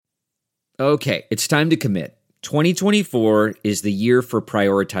Okay, it's time to commit. 2024 is the year for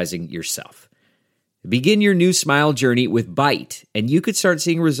prioritizing yourself. Begin your new smile journey with Byte, and you could start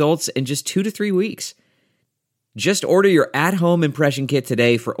seeing results in just 2 to 3 weeks. Just order your at-home impression kit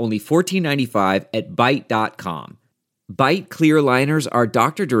today for only $14.95 at Byte.com. Byte clear liners are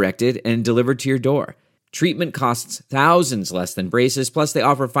doctor-directed and delivered to your door. Treatment costs thousands less than braces, plus they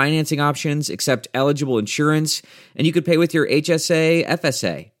offer financing options, accept eligible insurance, and you could pay with your HSA,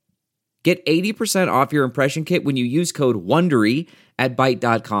 FSA. Get 80% off your impression kit when you use code WONDERY at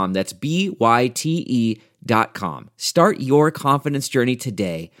Byte.com. That's BYTE.com. Start your confidence journey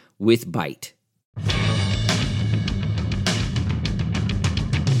today with Byte. Go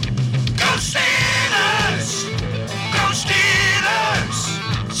Steelers! Go Steelers!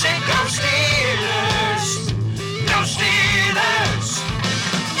 Say go Steelers! Go Steelers!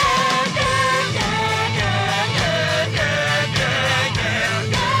 Yeah, yeah, yeah, yeah, yeah, yeah, yeah, yeah, yeah.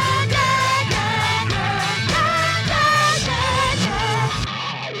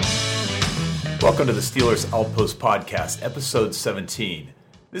 Welcome to the Steelers Outpost Podcast, episode 17.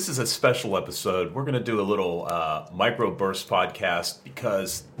 This is a special episode. We're going to do a little micro-burst podcast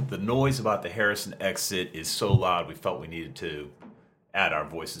because the noise about the Harrison exit is so loud we felt we needed to add our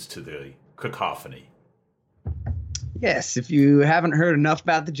voices to the cacophony. Yes, if you haven't heard enough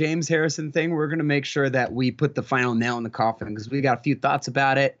about the James Harrison thing, we're going to make sure that we put the final nail in the coffin because we got a few thoughts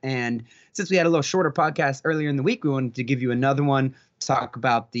about it. And since we had a little shorter podcast earlier in the week, we wanted to give you another one, talk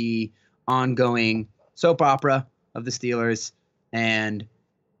about the ongoing soap opera of the Steelers and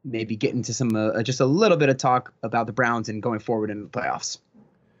maybe get into some just a little bit of talk about the Browns and going forward in the playoffs.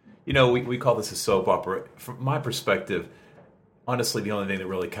 You know, we call this a soap opera. From my perspective, honestly, the only thing that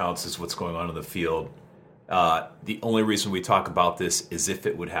really counts is what's going on in the field. The only reason we talk about this is if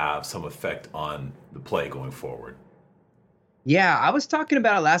it would have some effect on the play going forward. Yeah, I was talking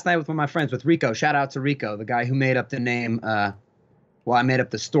about it last night with one of my friends, with Rico. Shout out to Rico, the guy who made up the name. I made up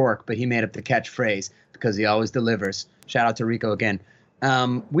the stork, but he made up the catchphrase because he always delivers. Shout out to Rico again.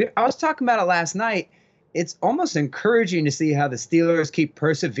 I was talking about it last night. It's almost encouraging to see how the Steelers keep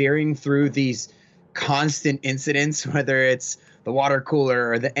persevering through these constant incidents, whether it's the water cooler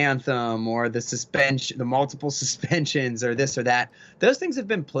or the anthem or the suspension, the multiple suspensions or this or that. Those things have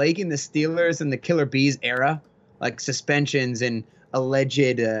been plaguing the Steelers in the Killer Bees era, like suspensions and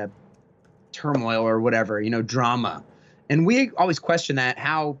alleged turmoil or whatever, drama. And we always question that.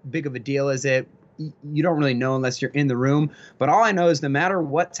 How big of a deal is it? You don't really know unless you're in the room. But all I know is no matter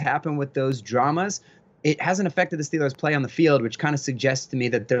what's happened with those dramas, it hasn't affected the Steelers' play on the field, which kind of suggests to me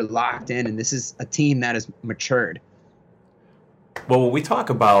that they're locked in and this is a team that has matured. Well, when we talk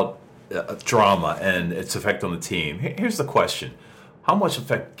about drama and its effect on the team, here's the question. How much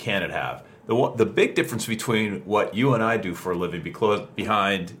effect can it have? The big difference between what you and I do for a living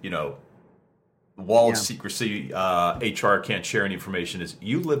behind, walled secrecy, HR can't share any information, is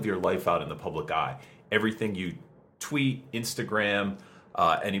you live your life out in the public eye. Everything you tweet, Instagram,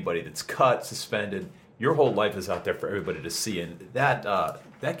 anybody that's cut, suspended, your whole life is out there for everybody to see. And that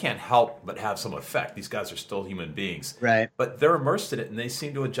can't help but have some effect. These guys are still human beings. Right. But they're immersed in it and they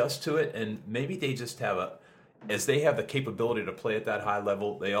seem to adjust to it. And maybe they just have as they have the capability to play at that high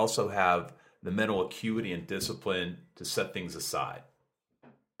level, they also have the mental acuity and discipline to set things aside.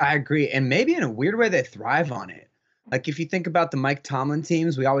 I agree. And maybe in a weird way, they thrive on it. Like if you think about the Mike Tomlin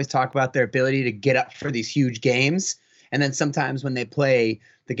teams, we always talk about their ability to get up for these huge games. And then sometimes when they play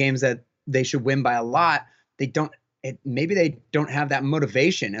the games that they should win by a lot, maybe they don't have that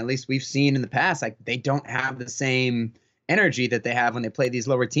motivation. At least we've seen in the past, like they don't have the same energy that they have when they play these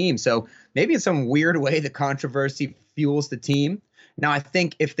lower teams. So maybe in some weird way, the controversy fuels the team. Now, I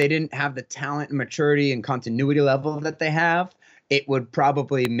think if they didn't have the talent and maturity and continuity level that they have, it would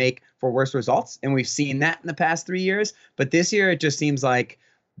probably make for worse results. And we've seen that in the past 3 years. But this year, it just seems like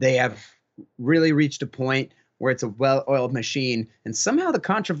they have really reached a point where it's a well-oiled machine. And somehow the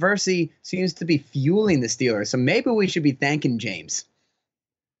controversy seems to be fueling the Steelers. So maybe we should be thanking James.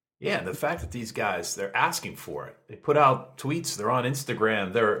 Yeah, the fact that these guys, they're asking for it. They put out tweets. They're on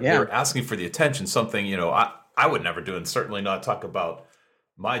Instagram. They're asking for the attention, something, I would never do, and certainly not talk about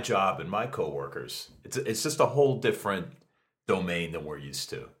my job and my coworkers. It's just a whole different domain than we're used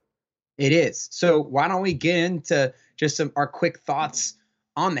to. It is. So why don't we get into just our quick thoughts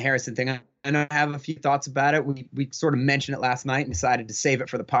on the Harrison thing? I know I have a few thoughts about it. We sort of mentioned it last night and decided to save it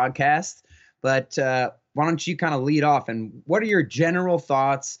for the podcast. But why don't you kind of lead off? And what are your general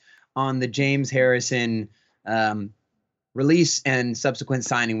thoughts on the James Harrison release and subsequent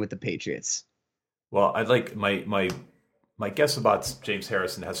signing with the Patriots? Well, I'd like my My guess about James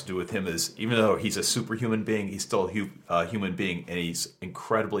Harrison has to do with him is, even though he's a superhuman being, he's still a human being, and he's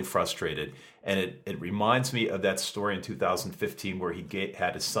incredibly frustrated. And it reminds me of that story in 2015 where he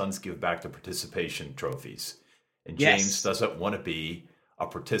had his sons give back the participation trophies. And James doesn't want to be a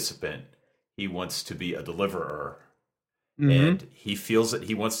participant. He wants to be a deliverer. And he feels that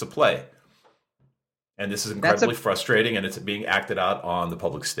he wants to play. And this is incredibly frustrating, and it's being acted out on the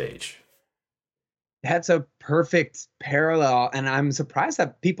public stage. That's a perfect parallel, and I'm surprised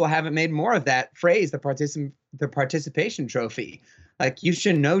that people haven't made more of that phrase, the participation trophy. Like, you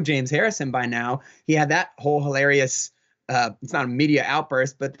should know James Harrison by now. He had that whole hilarious, it's not a media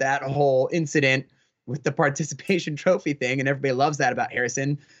outburst, but that whole incident with the participation trophy thing, and everybody loves that about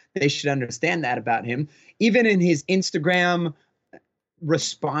Harrison. They should understand that about him. Even in his Instagram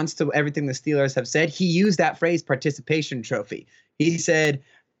response to everything the Steelers have said, he used that phrase, participation trophy. He said,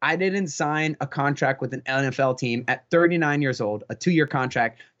 I didn't sign a contract with an NFL team at 39 years old, a 2-year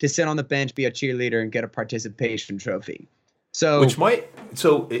contract, to sit on the bench, be a cheerleader, and get a participation trophy. So,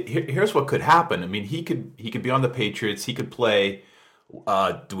 here's what could happen. I mean, he could be on the Patriots. He could play.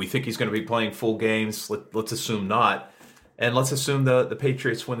 Do we think he's going to be playing full games? Let's assume not. And let's assume the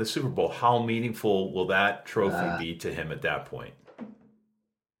Patriots win the Super Bowl. How meaningful will that trophy be to him at that point?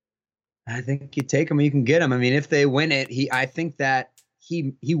 I think you take him and you can get him. I mean, if they win it, I think that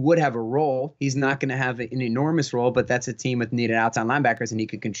he would have a role. He's not going to have an enormous role, but that's a team with needed outside linebackers, and he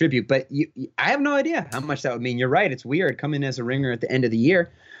could contribute. But I have no idea how much that would mean. You're right. It's weird coming as a ringer at the end of the year.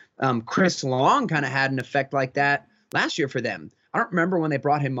 Chris Long kind of had an effect like that last year for them. I don't remember when they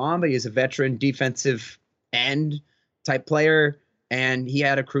brought him on, but he's a veteran defensive end type player, and he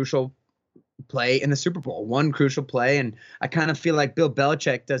had a crucial play in the Super Bowl, one crucial play. And I kind of feel like Bill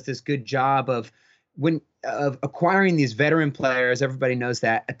Belichick does this good job of acquiring these veteran players. Everybody knows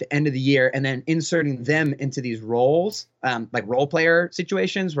that at the end of the year, and then inserting them into these roles, like role player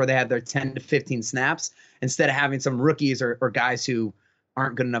situations where they have their 10 to 15 snaps instead of having some rookies or guys who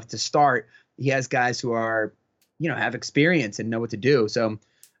aren't good enough to start. He has guys who are, have experience and know what to do. So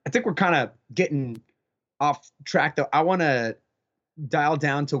I think we're kind of getting off track, though. I want to dial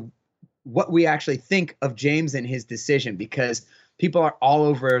down to what we actually think of James and his decision, because people are all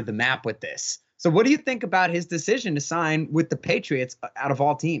over the map with this. So what do you think about his decision to sign with the Patriots out of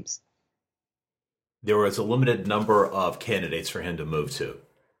all teams? There was a limited number of candidates for him to move to.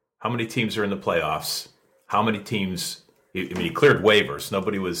 How many teams are in the playoffs? How many teams? He cleared waivers.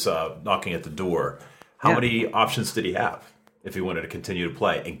 Nobody was knocking at the door. How many options did he have if he wanted to continue to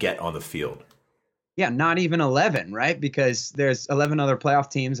play and get on the field? Yeah, not even 11, right? Because there's 11 other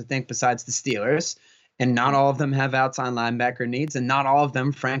playoff teams, I think, besides the Steelers, and not all of them have outside linebacker needs, and not all of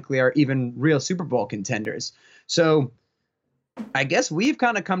them, frankly, are even real Super Bowl contenders. So I guess we've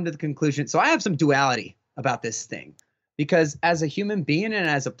kind of come to the conclusion. So I have some duality about this thing, because as a human being and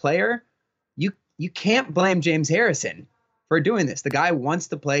as a player, you can't blame James Harrison for doing this. The guy wants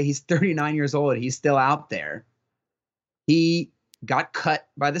to play. He's 39 years old. He's still out there. He got cut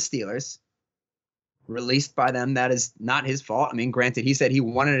by the Steelers, released by them. That is not his fault. I mean, granted, he said he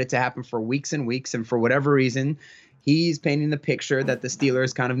wanted it to happen for weeks and weeks, and for whatever reason, he's painting the picture that the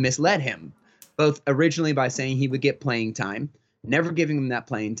Steelers kind of misled him, both originally by saying he would get playing time, never giving him that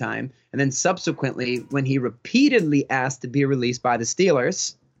playing time, and then subsequently, when he repeatedly asked to be released by the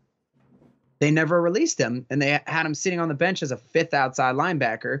Steelers, they never released him, and they had him sitting on the bench as a fifth outside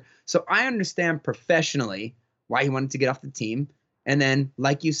linebacker. So I understand professionally why he wanted to get off the team. And then,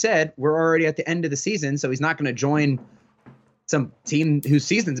 like you said, we're already at the end of the season, so he's not going to join some team whose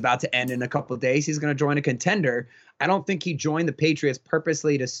season's about to end in a couple of days. He's going to join a contender. I don't think he joined the Patriots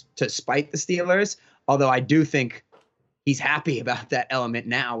purposely to spite the Steelers, although I do think he's happy about that element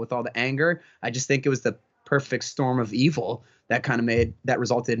now with all the anger. I just think it was the perfect storm of evil that kind of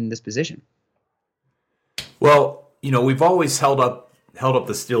resulted in this position. Well, we've always held up the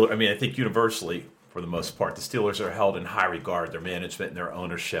Steelers. I mean, I think universally, for the most part, the Steelers are held in high regard, their management and their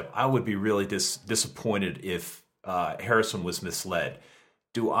ownership. I would be really disappointed if Harrison was misled.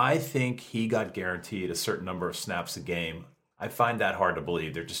 Do I think he got guaranteed a certain number of snaps a game? I find that hard to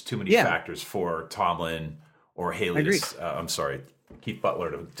believe. There are just too many factors for Tomlin or Haley. Keith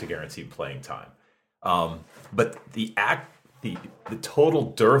Butler to guarantee playing time. But the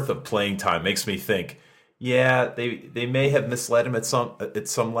total dearth of playing time makes me think, they may have misled him at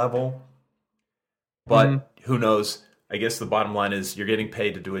some level. But who knows? I guess the bottom line is you're getting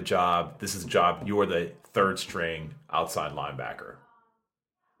paid to do a job. This is a job. You are the third string outside linebacker.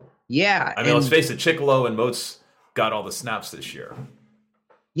 Yeah. I mean, let's face it. Chicolo and Moats got all the snaps this year.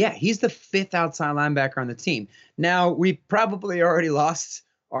 Yeah, he's the fifth outside linebacker on the team. Now, we probably already lost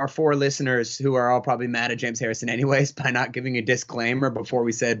our 4 listeners who are all probably mad at James Harrison anyways by not giving a disclaimer before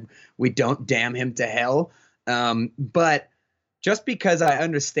we said we don't damn him to hell. But just because I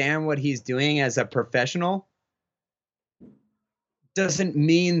understand what he's doing as a professional doesn't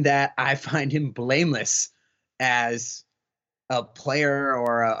mean that I find him blameless as a player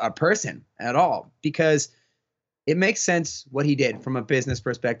or a person at all, because it makes sense what he did from a business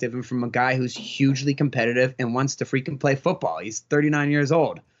perspective and from a guy who's hugely competitive and wants to freaking play football. He's 39 years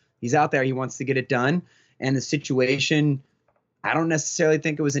old. He's out there. He wants to get it done. And the situation, I don't necessarily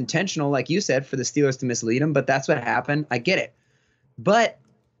think it was intentional, like you said, for the Steelers to mislead him, but that's what happened. I get it. But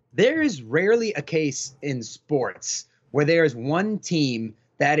there is rarely a case in sports where there is one team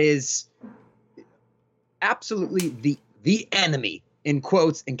that is absolutely the enemy, in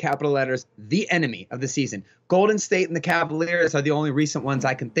quotes in capital letters, the enemy of the season. Golden State and the Cavaliers are the only recent ones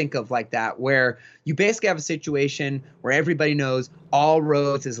I can think of like that, where you basically have a situation where everybody knows all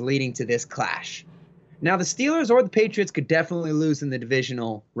roads is leading to this clash. Now, the Steelers or the Patriots could definitely lose in the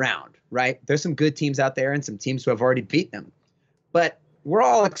divisional round, right? There's some good teams out there and some teams who have already beat them. But we're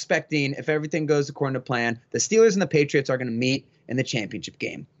all expecting, if everything goes according to plan, the Steelers and the Patriots are going to meet in the championship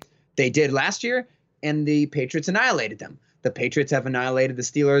game. They did last year, and the Patriots annihilated them. The Patriots have annihilated the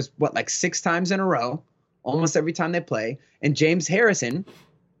Steelers, like 6 times in a row, almost every time they play. And James Harrison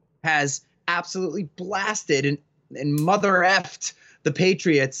has absolutely blasted and mother effed the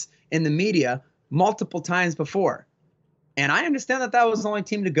Patriots in the media multiple times before. And I understand that was the only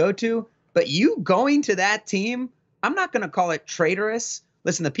team to go to, but you going to that team, I'm not going to call it traitorous.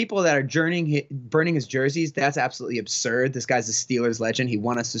 Listen, the people that are burning his jerseys, that's absolutely absurd. This guy's a Steelers legend. He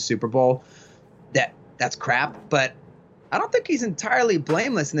won us the Super Bowl. That's crap. But I don't think he's entirely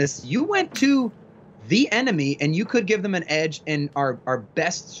blameless in this. You went to the enemy, and you could give them an edge in our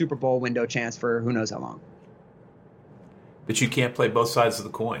best Super Bowl window chance for who knows how long. But you can't play both sides of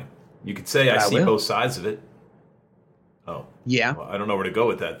the coin. You could say, I see both sides of it. Oh. Yeah. Well, I don't know where to go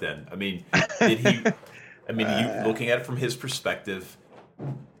with that then. I mean, did he... I mean, you looking at it from his perspective,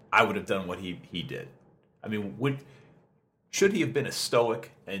 I would have done what he did. I mean, should he have been a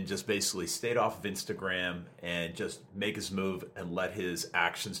stoic and just basically stayed off of Instagram and just make his move and let his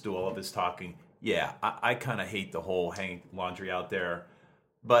actions do all of his talking? Yeah, I kind of hate the whole hanging laundry out there.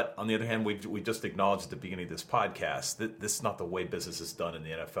 But on the other hand, we just acknowledged at the beginning of this podcast that this is not the way business is done in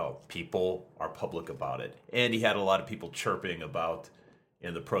the NFL. People are public about it. And he had a lot of people chirping about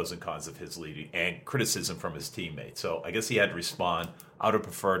the pros and cons of his leading and criticism from his teammates. So I guess he had to respond. I would have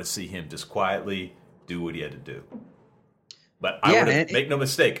preferred to see him just quietly do what he had to do. But make no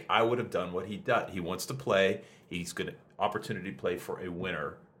mistake, I would have done what he did. He wants to play. He's got an opportunity to play for a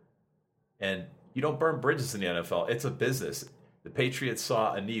winner. And you don't burn bridges in the NFL. It's a business. The Patriots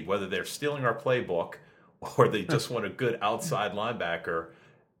saw a need, whether they're stealing our playbook or they just want a good outside linebacker.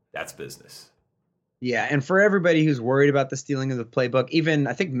 That's business. Yeah, and for everybody who's worried about the stealing of the playbook, even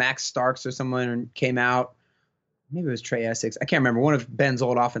I think Max Starks or someone came out, maybe it was Trey Essex, I can't remember. One of Ben's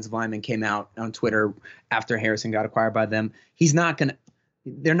old offensive linemen came out on Twitter after Harrison got acquired by them. They're not going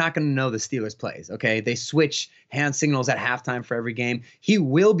to know the Steelers plays, okay? They switch hand signals at halftime for every game. He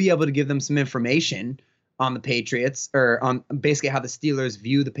will be able to give them some information on the Patriots, or on basically how the Steelers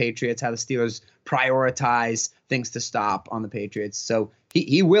view the Patriots, how the Steelers prioritize things to stop on the Patriots. So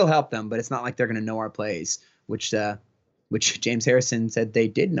he will help them, but it's not like they're going to know our plays, which James Harrison said they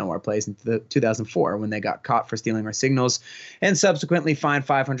did know our plays in 2004 when they got caught for stealing our signals and subsequently fined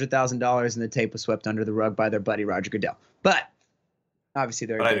 $500,000, and the tape was swept under the rug by their buddy Roger Goodell. But obviously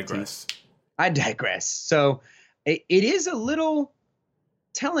they're a good team. I digress. So it is a little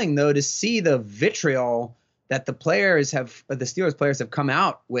telling, though, to see the vitriol that the Steelers players have come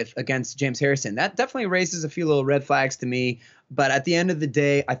out with against James Harrison. That definitely raises a few little red flags to me. But at the end of the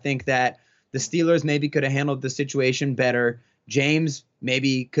day, I think that the Steelers maybe could have handled the situation better. James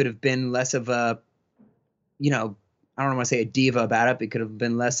maybe could have been less of a, I don't want to say a diva about it, but could have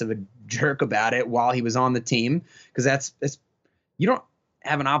been less of a jerk about it while he was on the team. Because that's you don't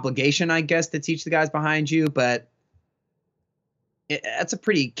have an obligation, I guess, to teach the guys behind you, but that's a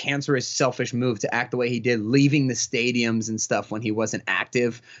pretty cancerous, selfish move to act the way he did, leaving the stadiums and stuff when he wasn't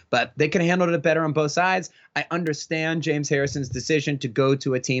active. But they could have handled it better on both sides. I understand James Harrison's decision to go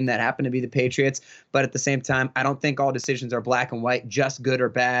to a team that happened to be the Patriots. But at the same time, I don't think all decisions are black and white, just good or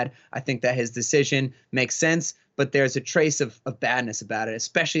bad. I think that his decision makes sense, but there's a trace of badness about it,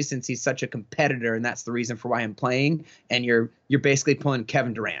 especially since he's such a competitor, and that's the reason for why I'm playing. And you're basically pulling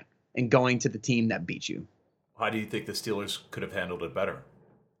Kevin Durant and going to the team that beat you. How do you think the Steelers could have handled it better?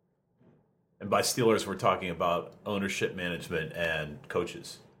 And by Steelers, we're talking about ownership, management, and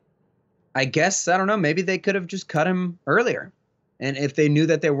coaches. I guess, I don't know, maybe they could have just cut him earlier and if they knew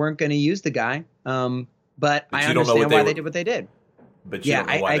that they weren't going to use the guy. But I you don't know understand why they did what they did. But you don't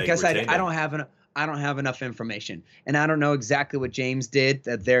know why I they guess retained him. I don't have enough information, and I don't know exactly what James did.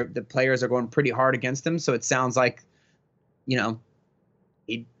 That the players are going pretty hard against him, so it sounds like,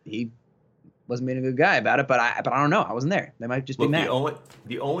 he wasn't being a good guy about it. But I don't know. I wasn't there. They might just be mad.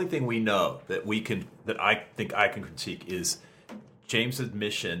 The only thing we know that I think I can critique is James'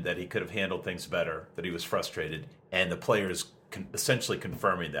 admission that he could have handled things better, that he was frustrated, and the players essentially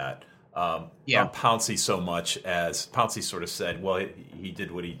confirming that. Pouncey so much as Pouncey sort of said, well, he did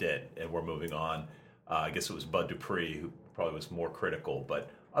what he did, and we're moving on. I guess it was Bud Dupree who probably was more critical. But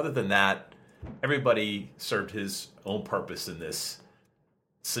other than that, everybody served his own purpose in this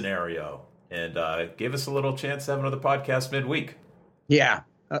scenario and gave us a little chance to have another podcast midweek. Yeah.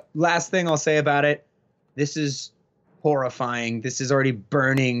 Last thing I'll say about it, this is horrifying. This is already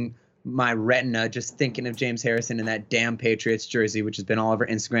burning my retina just thinking of James Harrison in that damn Patriots jersey, which has been all over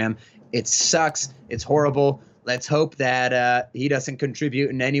Instagram. It sucks. It's horrible. Let's hope that he doesn't contribute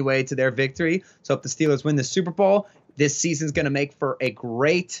in any way to their victory. So if the Steelers win the Super Bowl, this season's going to make for a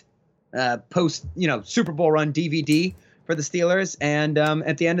great post, Super Bowl run DVD for the Steelers. And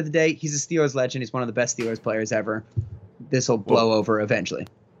at the end of the day, he's a Steelers legend. He's one of the best Steelers players ever. This will blow over eventually.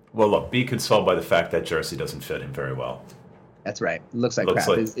 Well, look, be consoled by the fact that jersey doesn't fit him very well. That's right. It looks like crap.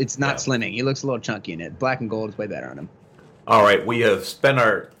 It's not slimming. He looks a little chunky in it. Black and gold is way better on him. All right, we have spent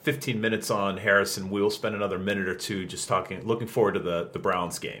our 15 minutes on Harrison. We'll spend another minute or two just looking forward to the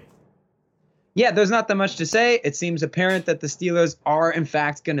Browns game. Yeah, there's not that much to say. It seems apparent that the Steelers are, in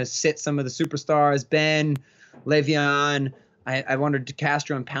fact, going to sit some of the superstars, Ben, Le'Veon. I wondered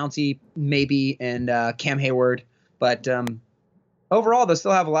DeCastro and Pouncey maybe, and Cam Hayward. But overall, they'll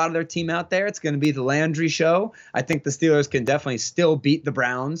still have a lot of their team out there. It's going to be the Landry show. I think the Steelers can definitely still beat the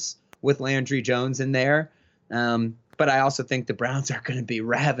Browns with Landry Jones in there. But I also think the Browns are going to be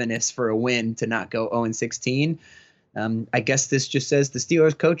ravenous for a win to not go 0-16. I guess this just says the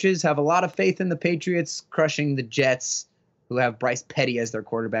Steelers coaches have a lot of faith in the Patriots crushing the Jets, who have Bryce Petty as their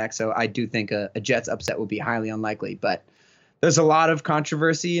quarterback. So I do think a Jets upset would be highly unlikely. But there's a lot of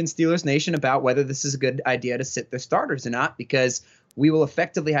controversy in Steelers Nation about whether this is a good idea to sit their starters or not, because we will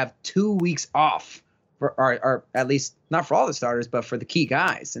effectively have 2 weeks off for or at least not for all the starters, but for the key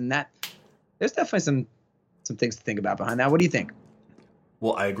guys. And that there's definitely some things to think about behind that. What do you think?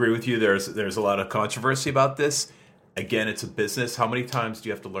 Well, I agree with you. There's a lot of controversy about this. Again, it's a business. How many times do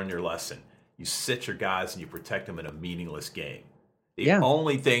you have to learn your lesson? You sit your guys and you protect them in a meaningless game. The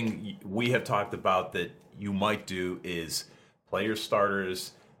only thing we have talked about that you might do is play your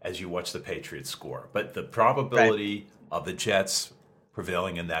starters as you watch the Patriots score. But the probability of the Jets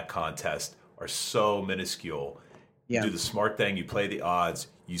prevailing in that contest are so minuscule. You do the smart thing. You play the odds.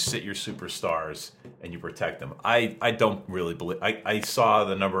 You sit your superstars and you protect them. I don't really believe. I saw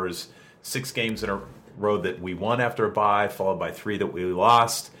the numbers: 6 games in a row that we won after a bye, followed by 3 that we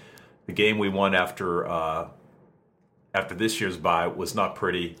lost. The game we won after this year's bye was not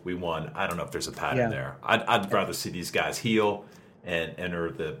pretty. We won. I don't know if there's a pattern there. I'd rather see these guys heal and enter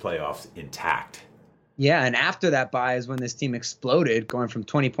the playoffs intact. Yeah, and after that bye is when this team exploded, going from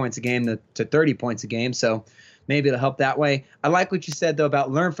 20 points a game to 30 points a game. So maybe it'll help that way. I like what you said, though,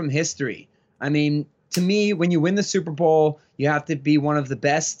 about learn from history. I mean, to me, when you win the Super Bowl, you have to be one of the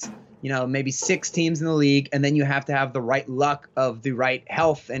best, maybe 6 teams in the league, and then you have to have the right luck of the right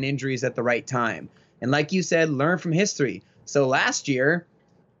health and injuries at the right time. And like you said, learn from history. So last year,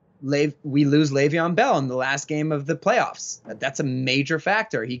 we lose Le'Veon Bell in the last game of the playoffs. That's a major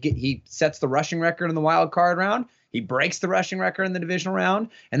factor. He sets the rushing record in the wild card round. He breaks the rushing record in the divisional round,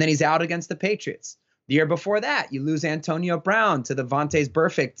 and then he's out against the Patriots. The year before that, you lose Antonio Brown to the Vontaze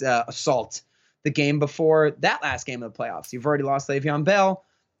Burfict assault. The game before that last game of the playoffs, you've already lost Le'Veon Bell.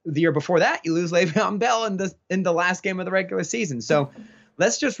 The year before that, you lose Le'Veon Bell in the last game of the regular season. So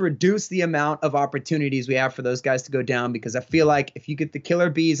let's just reduce the amount of opportunities we have for those guys to go down, because I feel like if you get the killer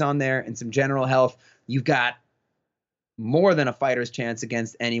bees on there and some general health, you've got more than a fighter's chance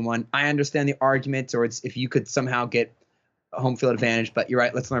against anyone. I understand the argument towards if you could somehow get a home field advantage, but you're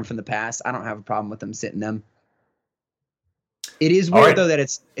right. Let's learn from the past. I don't have a problem with them sitting them. It is weird, though, that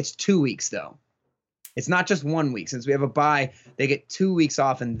it's 2 weeks, though. It's not just 1 week. Since we have a bye, they get 2 weeks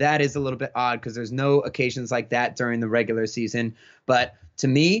off, and that is a little bit odd because there's no occasions like that during the regular season. But to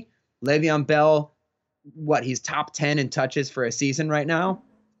me, Le'Veon Bell, he's top 10 in touches for a season right now.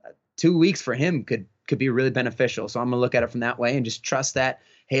 2 weeks for him could be really beneficial. So I'm going to look at it from that way and just trust that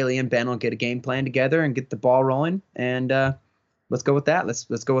Haley and Ben will get a game plan together and get the ball rolling. And let's go with that. Let's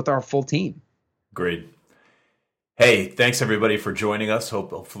go with our full team. Great. Hey, thanks everybody for joining us.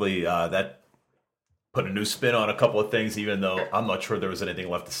 Hopefully that put a new spin on a couple of things, even though I'm not sure there was anything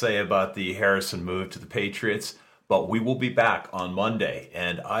left to say about the Harrison move to the Patriots. But we will be back on Monday,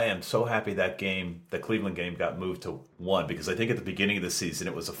 and I am so happy that game, the Cleveland game, got moved to 1, because I think at the beginning of the season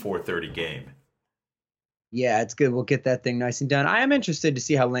it was a 4:30 game. Yeah, it's good. We'll get that thing nice and done. I am interested to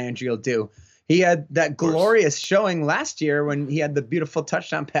see how Landry will do. He had that glorious showing last year when he had the beautiful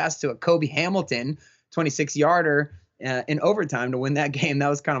touchdown pass to a Kobe Hamilton 26-yarder in overtime to win that game. That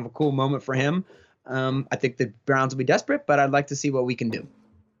was kind of a cool moment for him. I think the Browns will be desperate, but I'd like to see what we can do.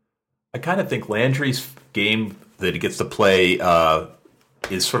 I kind of think Landry's game that he gets to play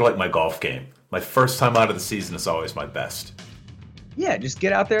is sort of like my golf game. My first time out of the season is always my best. Yeah, just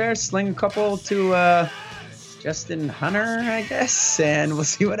get out there, sling a couple to Justin Hunter, I guess, and we'll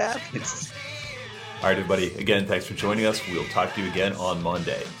see what happens. All right, everybody. Again, thanks for joining us. We'll talk to you again on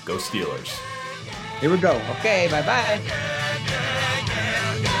Monday. Go Steelers. Here we go. Okay, bye-bye.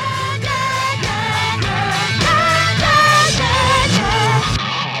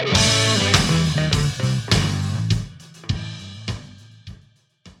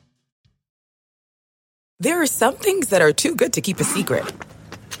 There are some things that are too good to keep a secret.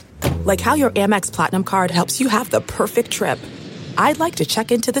 Like how your Amex Platinum card helps you have the perfect trip. I'd like to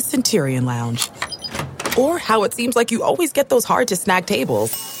check into the Centurion Lounge. Or how it seems like you always get those hard-to-snag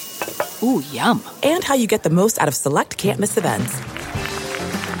tables. Ooh, yum. And how you get the most out of select can't-miss events.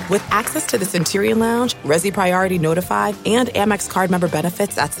 With access to the Centurion Lounge, Resi Priority Notified, and Amex card member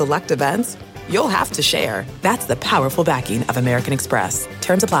benefits at select events, you'll have to share. That's the powerful backing of American Express.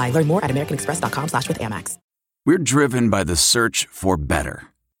 Terms apply. Learn more at americanexpress.com/withAmex. We're driven by the search for better.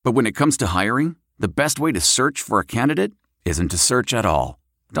 But when it comes to hiring, the best way to search for a candidate isn't to search at all.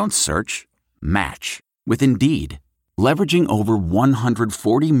 Don't search. Match. With Indeed. Leveraging over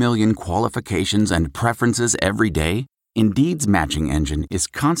 140 million qualifications and preferences every day, Indeed's matching engine is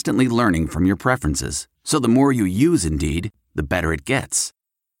constantly learning from your preferences. So the more you use Indeed, the better it gets.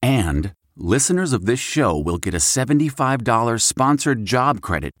 And listeners of this show will get a $75 sponsored job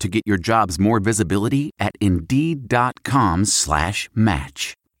credit to get your jobs more visibility at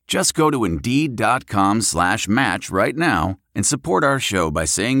Indeed.com/match. Just go to Indeed.com/match right now and support our show by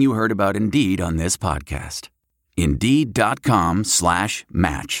saying you heard about Indeed on this podcast.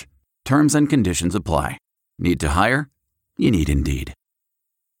 Indeed.com/match. Terms and conditions apply. Need to hire? You need Indeed.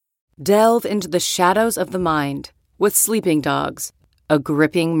 Delve into the shadows of the mind with Sleeping Dogs, a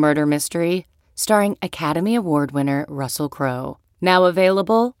gripping murder mystery starring Academy Award winner Russell Crowe. Now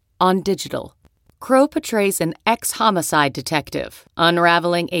available on digital. Crowe portrays an ex-homicide detective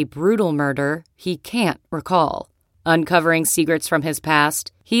unraveling a brutal murder he can't recall. Uncovering secrets from his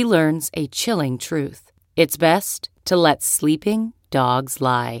past, he learns a chilling truth. It's best to let sleeping dogs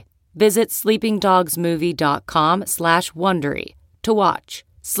lie. Visit sleepingdogsmovie.com/Wondery to watch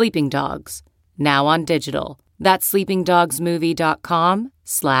Sleeping Dogs, now on digital. That's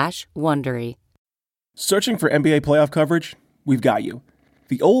sleepingdogsmovie.com/Wondery. Searching for NBA playoff coverage? We've got you.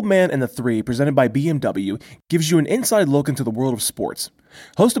 The Old Man and the Three, presented by BMW, gives you an inside look into the world of sports.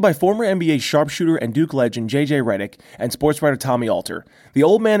 Hosted by former NBA sharpshooter and Duke legend J.J. Redick and sports writer Tommy Alter, The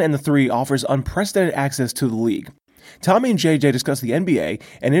Old Man and the Three offers unprecedented access to the league. Tommy and JJ discuss the NBA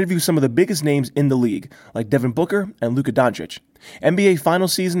and interview some of the biggest names in the league, like Devin Booker and Luka Doncic. NBA final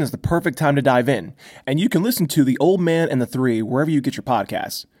season is the perfect time to dive in, and you can listen to The Old Man and the Three wherever you get your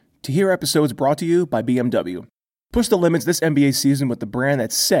podcasts. To hear episodes brought to you by BMW. Push the limits this NBA season with the brand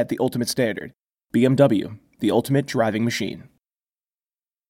that set the ultimate standard. BMW, the ultimate driving machine.